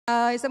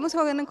Estamos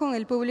jugando con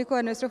el público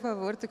a nuestro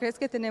favor. ¿Tú crees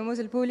que tenemos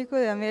el público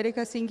de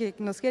América sin que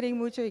nos quieren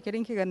mucho y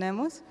quieren que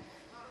ganemos?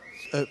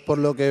 Por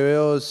lo que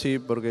veo, sí,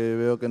 porque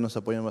veo que nos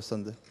apoyan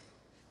bastante.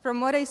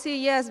 From what I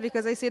see, yes,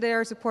 because I see they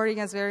are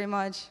supporting us very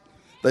much.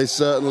 They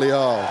certainly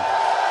are.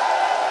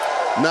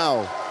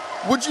 Now,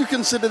 would you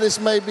consider this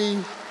maybe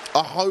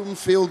a home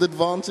field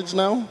advantage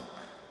now?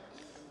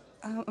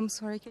 I'm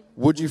sorry.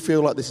 Would you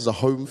feel like this is a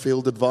home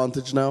field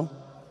advantage now?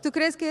 ¿Tú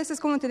crees que eso es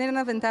como tener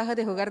una ventaja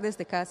de jugar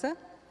desde casa?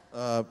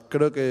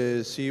 Creo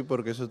que sí,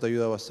 porque eso te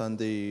ayuda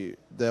bastante y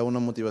te da una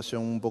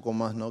motivación un poco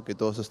más, ¿no? Que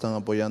todos están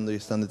apoyando y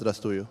están detrás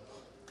tuyo.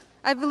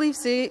 I believe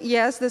so.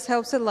 Yes, this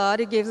helps a lot.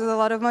 It gives us a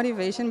lot of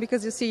motivation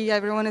because you see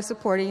everyone is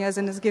supporting us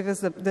and it gives us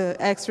the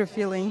extra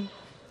feeling.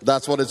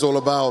 That's what it's all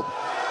about.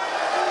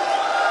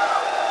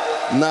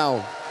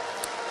 Now,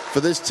 for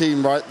this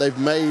team, right, they've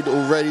made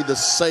already the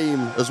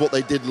same as what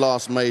they did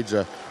last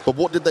major. But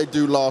what did they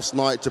do last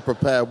night to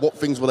prepare? What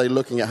things were they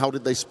looking at? How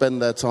did they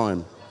spend their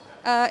time?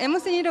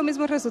 Hemos tenido el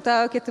mismo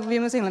resultado que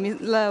tuvimos en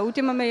la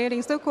última major en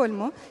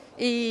Estocolmo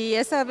y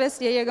esa vez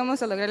ya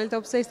llegamos a lograr el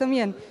top 6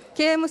 también.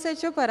 ¿Qué hemos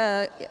hecho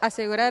para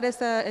asegurar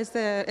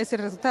ese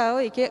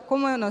resultado y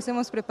cómo nos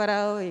hemos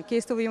preparado y qué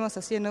estuvimos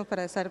haciendo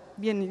para estar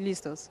bien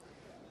listos?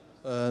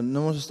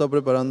 Nos hemos estado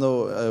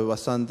preparando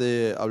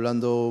bastante,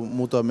 hablando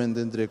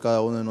mutuamente entre cada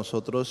uno de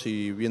nosotros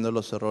y viendo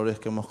los errores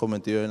que hemos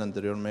cometido en el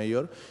anterior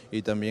Major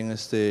y también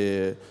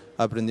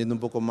aprendiendo un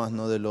poco más,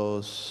 ¿no?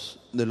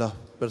 de las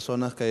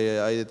personas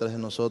que hay detrás de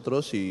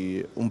nosotros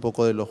y un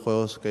poco de los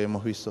juegos que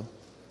hemos visto.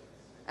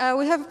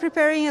 We have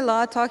preparing a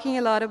lot, talking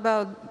a lot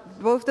about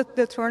both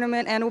the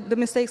tournament and the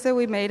mistakes that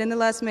we made in the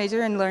last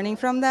major and learning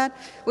from that.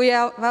 We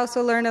have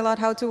also learned a lot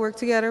how to work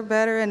together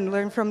better and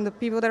learn from the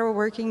people that are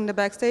working in the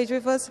backstage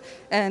with us,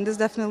 and this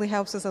definitely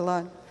helps us a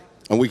lot.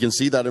 And we can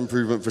see that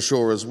improvement for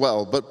sure as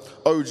well. But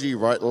OG,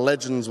 right,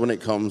 legends when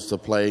it comes to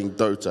playing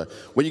Dota.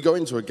 When you go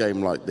into a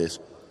game like this,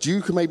 do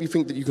you maybe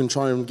think that you can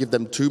try and give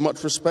them too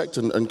much respect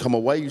and come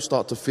away, you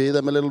start to fear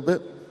them a little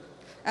bit?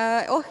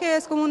 OG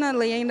es como una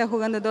leyenda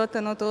jugando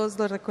Dota, no todos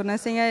lo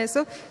reconocen a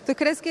eso. ¿Tú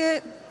crees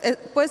que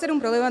puede ser un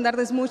problema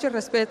darles mucho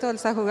respeto al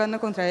estar jugando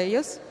contra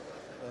ellos?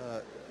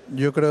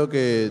 Yo creo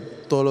que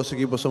todos los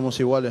equipos somos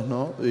iguales,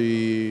 ¿no?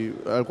 Y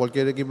a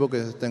cualquier equipo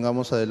que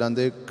tengamos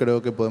adelante,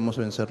 creo que podemos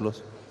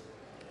vencerlos.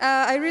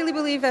 I really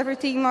believe every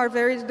team are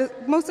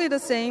mostly the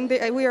same.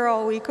 We are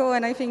all equal,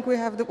 and I think we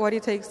have what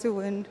it takes to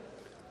win.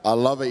 I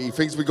love it. He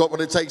thinks we got what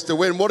it takes to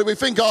win. What do we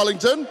think,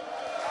 Arlington?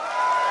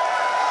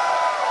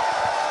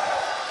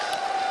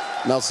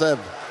 Now, Seb,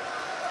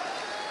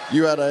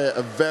 you had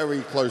a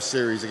very close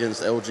series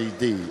against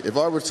LGD. If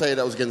I would say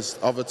that was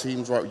against other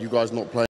teams, right, you guys not playing